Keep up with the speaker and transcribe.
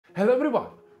Hello everyone!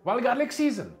 Wild garlic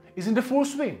season is in the full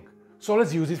swing, so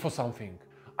let's use it for something.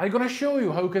 I'm gonna show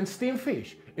you how you can steam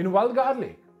fish in wild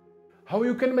garlic, how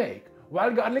you can make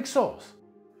wild garlic sauce,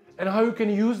 and how you can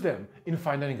use them in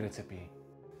fine dining recipe.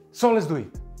 So let's do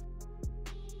it!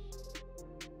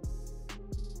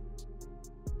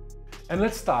 And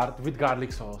let's start with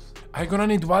garlic sauce. I'm gonna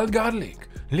need wild garlic,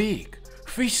 leek,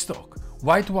 fish stock,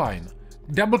 white wine,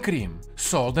 double cream,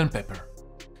 salt and pepper.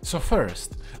 So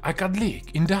first, I cut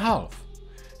leek into half,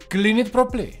 clean it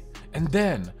properly, and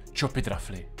then chop it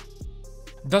roughly.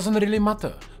 Doesn't really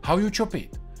matter how you chop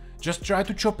it, just try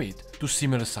to chop it to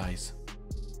similar size.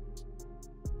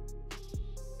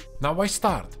 Now I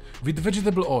start with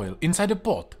vegetable oil inside a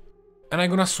pot, and I'm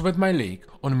gonna sweat my leek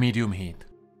on medium heat.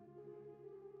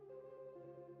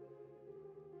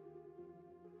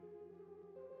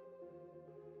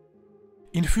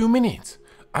 In few minutes,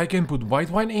 I can put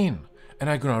white wine in, and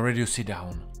I'm gonna reduce it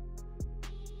down.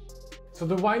 So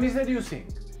the wine is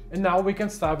reducing, and now we can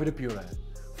start with the puree.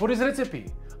 For this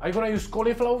recipe, I'm gonna use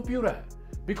cauliflower puree,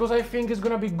 because I think it's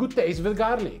gonna be good taste with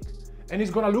garlic, and it's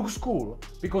gonna look cool,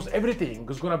 because everything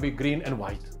is gonna be green and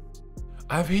white.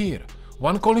 I have here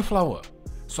one cauliflower,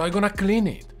 so I'm gonna clean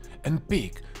it and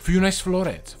pick few nice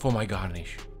florets for my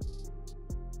garnish.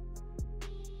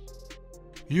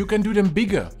 You can do them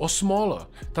bigger or smaller,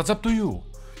 that's up to you,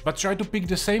 but try to pick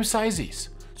the same sizes,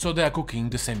 so they are cooking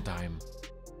the same time.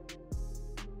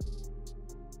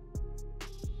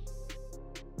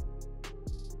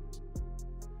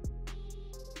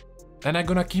 And I'm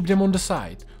gonna keep them on the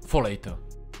side for later.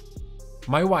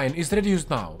 My wine is reduced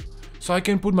now, so I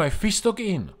can put my fish stock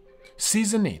in,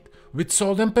 season it with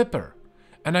salt and pepper,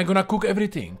 and I'm gonna cook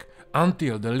everything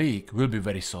until the leek will be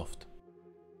very soft.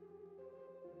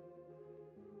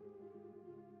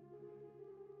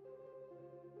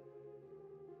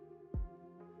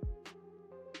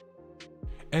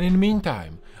 And in the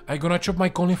meantime, I'm gonna chop my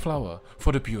cauliflower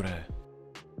for the puree.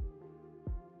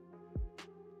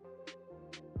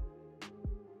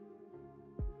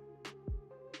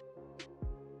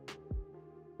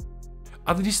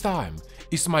 At this time,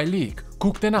 is my leek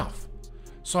cooked enough?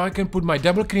 So I can put my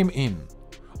double cream in.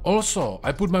 Also,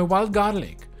 I put my wild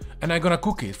garlic, and I'm gonna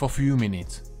cook it for a few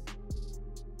minutes.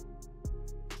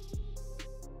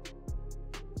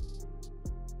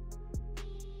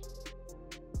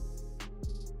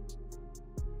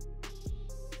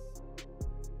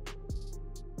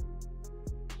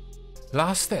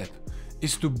 Last step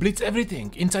is to blitz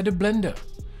everything inside the blender,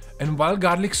 and wild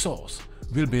garlic sauce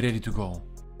will be ready to go.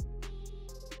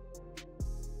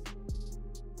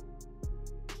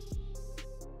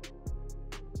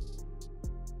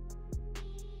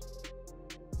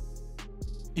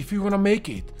 If you wanna make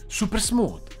it super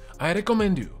smooth, I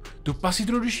recommend you to pass it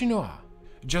through the chinois.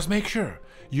 Just make sure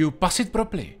you pass it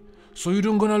properly, so you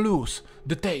don't gonna lose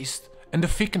the taste and the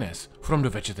thickness from the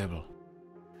vegetable.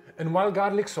 And wild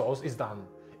garlic sauce is done.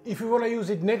 If you wanna use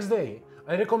it next day,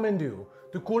 I recommend you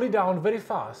to cool it down very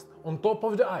fast on top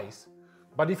of the ice.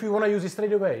 But if you wanna use it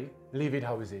straight away, leave it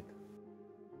how is it.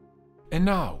 And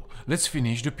now, let's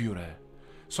finish the puree.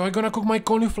 So I'm gonna cook my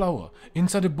cauliflower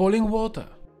inside the boiling water.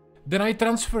 Then I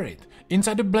transfer it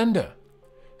inside the blender,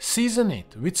 season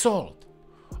it with salt.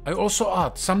 I also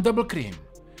add some double cream,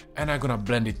 and I'm gonna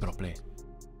blend it properly.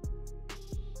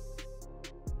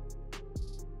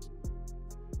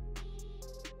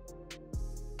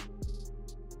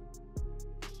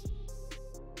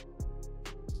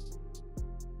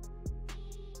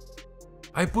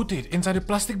 I put it inside a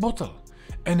plastic bottle,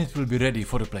 and it will be ready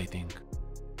for the plating.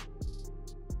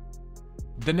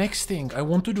 The next thing I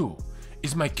want to do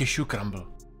is my cashew crumble.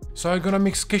 So I'm gonna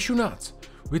mix cashew nuts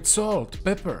with salt,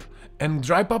 pepper, and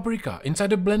dry paprika inside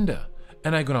the blender,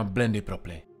 and I'm gonna blend it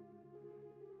properly.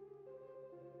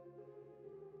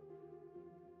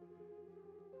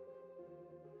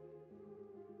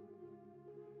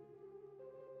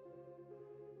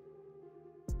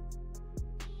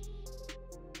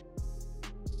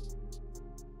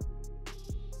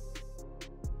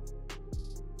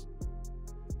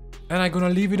 And I'm gonna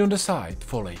leave it on the side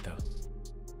for later.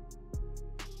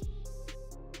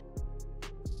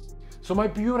 So my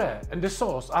puree and the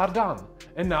sauce are done,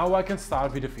 and now I can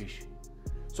start with the fish.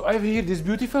 So I have here this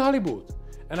beautiful halibut,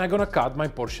 and I'm gonna cut my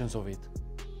portions of it.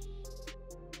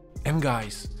 And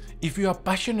guys, if you are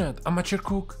passionate amateur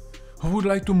cook who would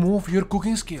like to move your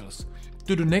cooking skills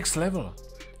to the next level,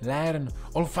 learn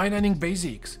all fine dining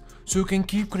basics so you can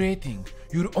keep creating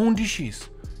your own dishes,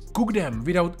 cook them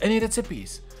without any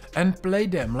recipes, and play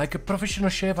them like a professional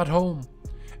chef at home,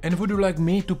 and would you like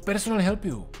me to personally help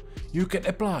you, you can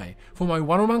apply for my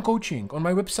one-on-one coaching on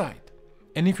my website.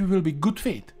 And if you will be good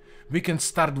fit, we can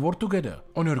start work together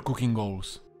on your cooking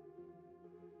goals.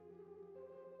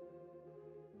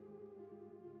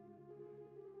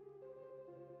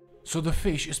 So the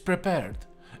fish is prepared,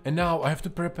 and now I have to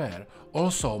prepare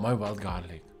also my wild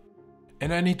garlic.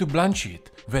 And I need to blanch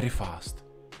it very fast.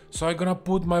 So I'm gonna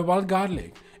put my wild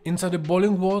garlic inside the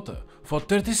boiling water for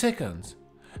 30 seconds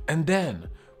and then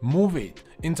move it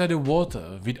inside the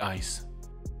water with ice.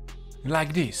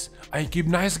 Like this, I keep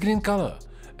nice green color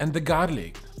and the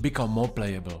garlic become more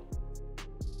playable.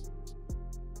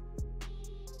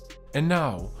 And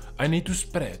now I need to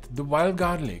spread the wild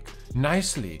garlic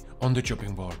nicely on the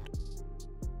chopping board.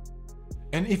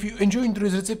 And if you enjoyed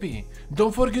today's recipe,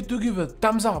 don't forget to give a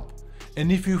thumbs up.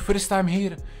 And if you first time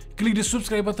here, click the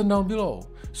subscribe button down below,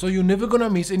 so you're never gonna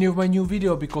miss any of my new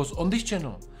video, because on this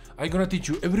channel, I'm gonna teach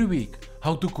you every week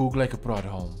how to cook like a pro at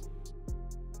home.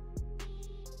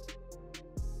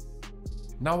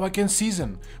 Now I can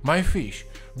season my fish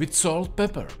with salt,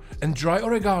 pepper and dry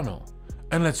oregano,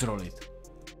 and let's roll it.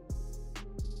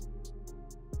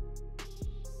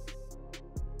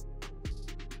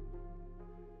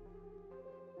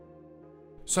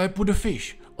 So I put the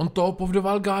fish on top of the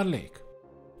wild garlic.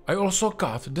 I also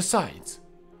cut the sides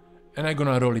and I'm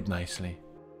gonna roll it nicely.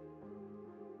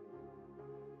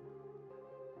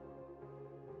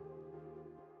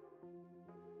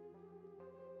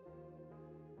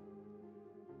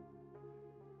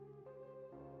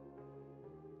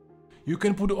 You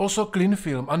can put also cling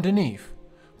film underneath,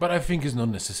 but I think it's not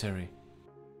necessary.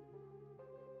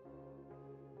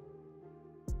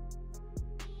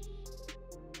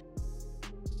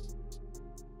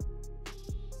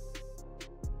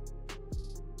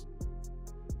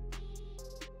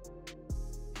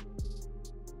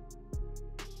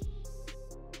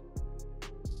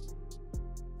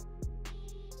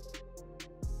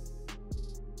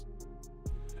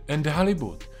 And the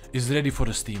halibut is ready for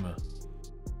the steamer.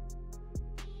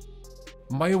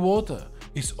 My water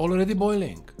is already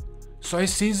boiling, so I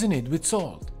season it with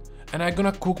salt and I'm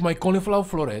gonna cook my cauliflower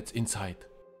florets inside.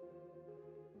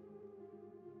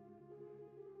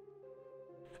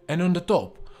 And on the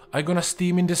top, I'm gonna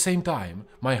steam in the same time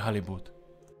my halibut.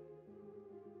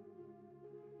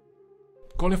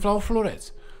 Cauliflower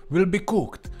florets will be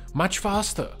cooked much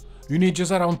faster. You need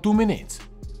just around 2 minutes,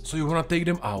 so you wanna take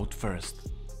them out first.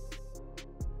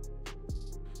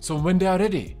 So when they are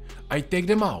ready, I take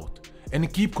them out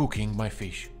and keep cooking my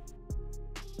fish.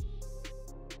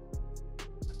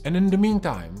 And in the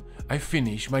meantime, I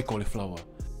finish my cauliflower.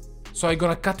 So I'm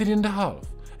gonna cut it in half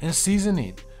and season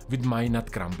it with my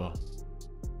nut crumble.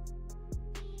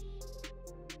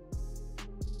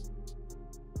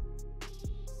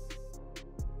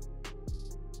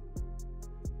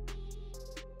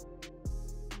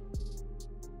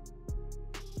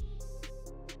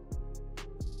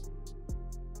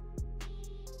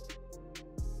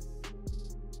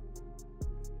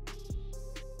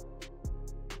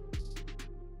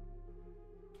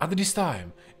 At this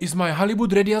time, is my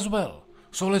halibut ready as well,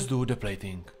 so let's do the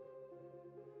plating.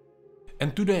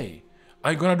 And today,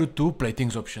 I'm gonna do 2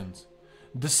 plating options.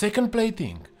 The second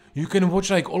plating you can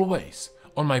watch like always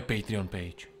on my Patreon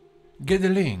page. Get the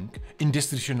link in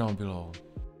description down below.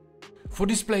 For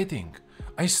this plating,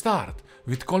 I start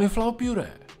with cauliflower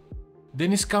puree.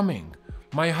 Then is coming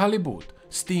my halibut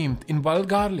steamed in wild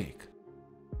garlic,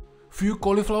 few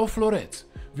cauliflower florets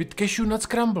with cashew nut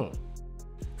scramble,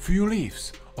 few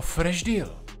leaves of fresh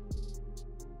dill,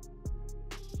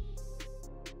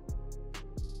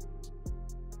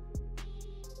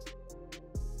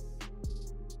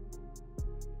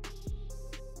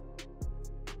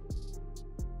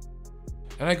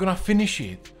 and I'm gonna finish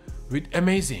it with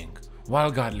amazing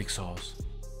wild garlic sauce.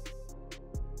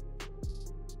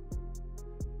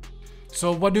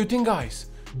 So what do you think, guys?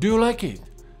 Do you like it?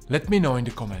 Let me know in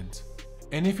the comments.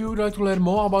 And if you would like to learn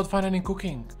more about fine dining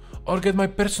cooking or get my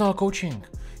personal coaching,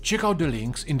 check out the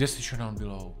links in the description down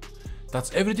below.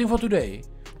 That's everything for today.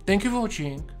 Thank you for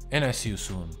watching and I see you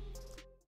soon.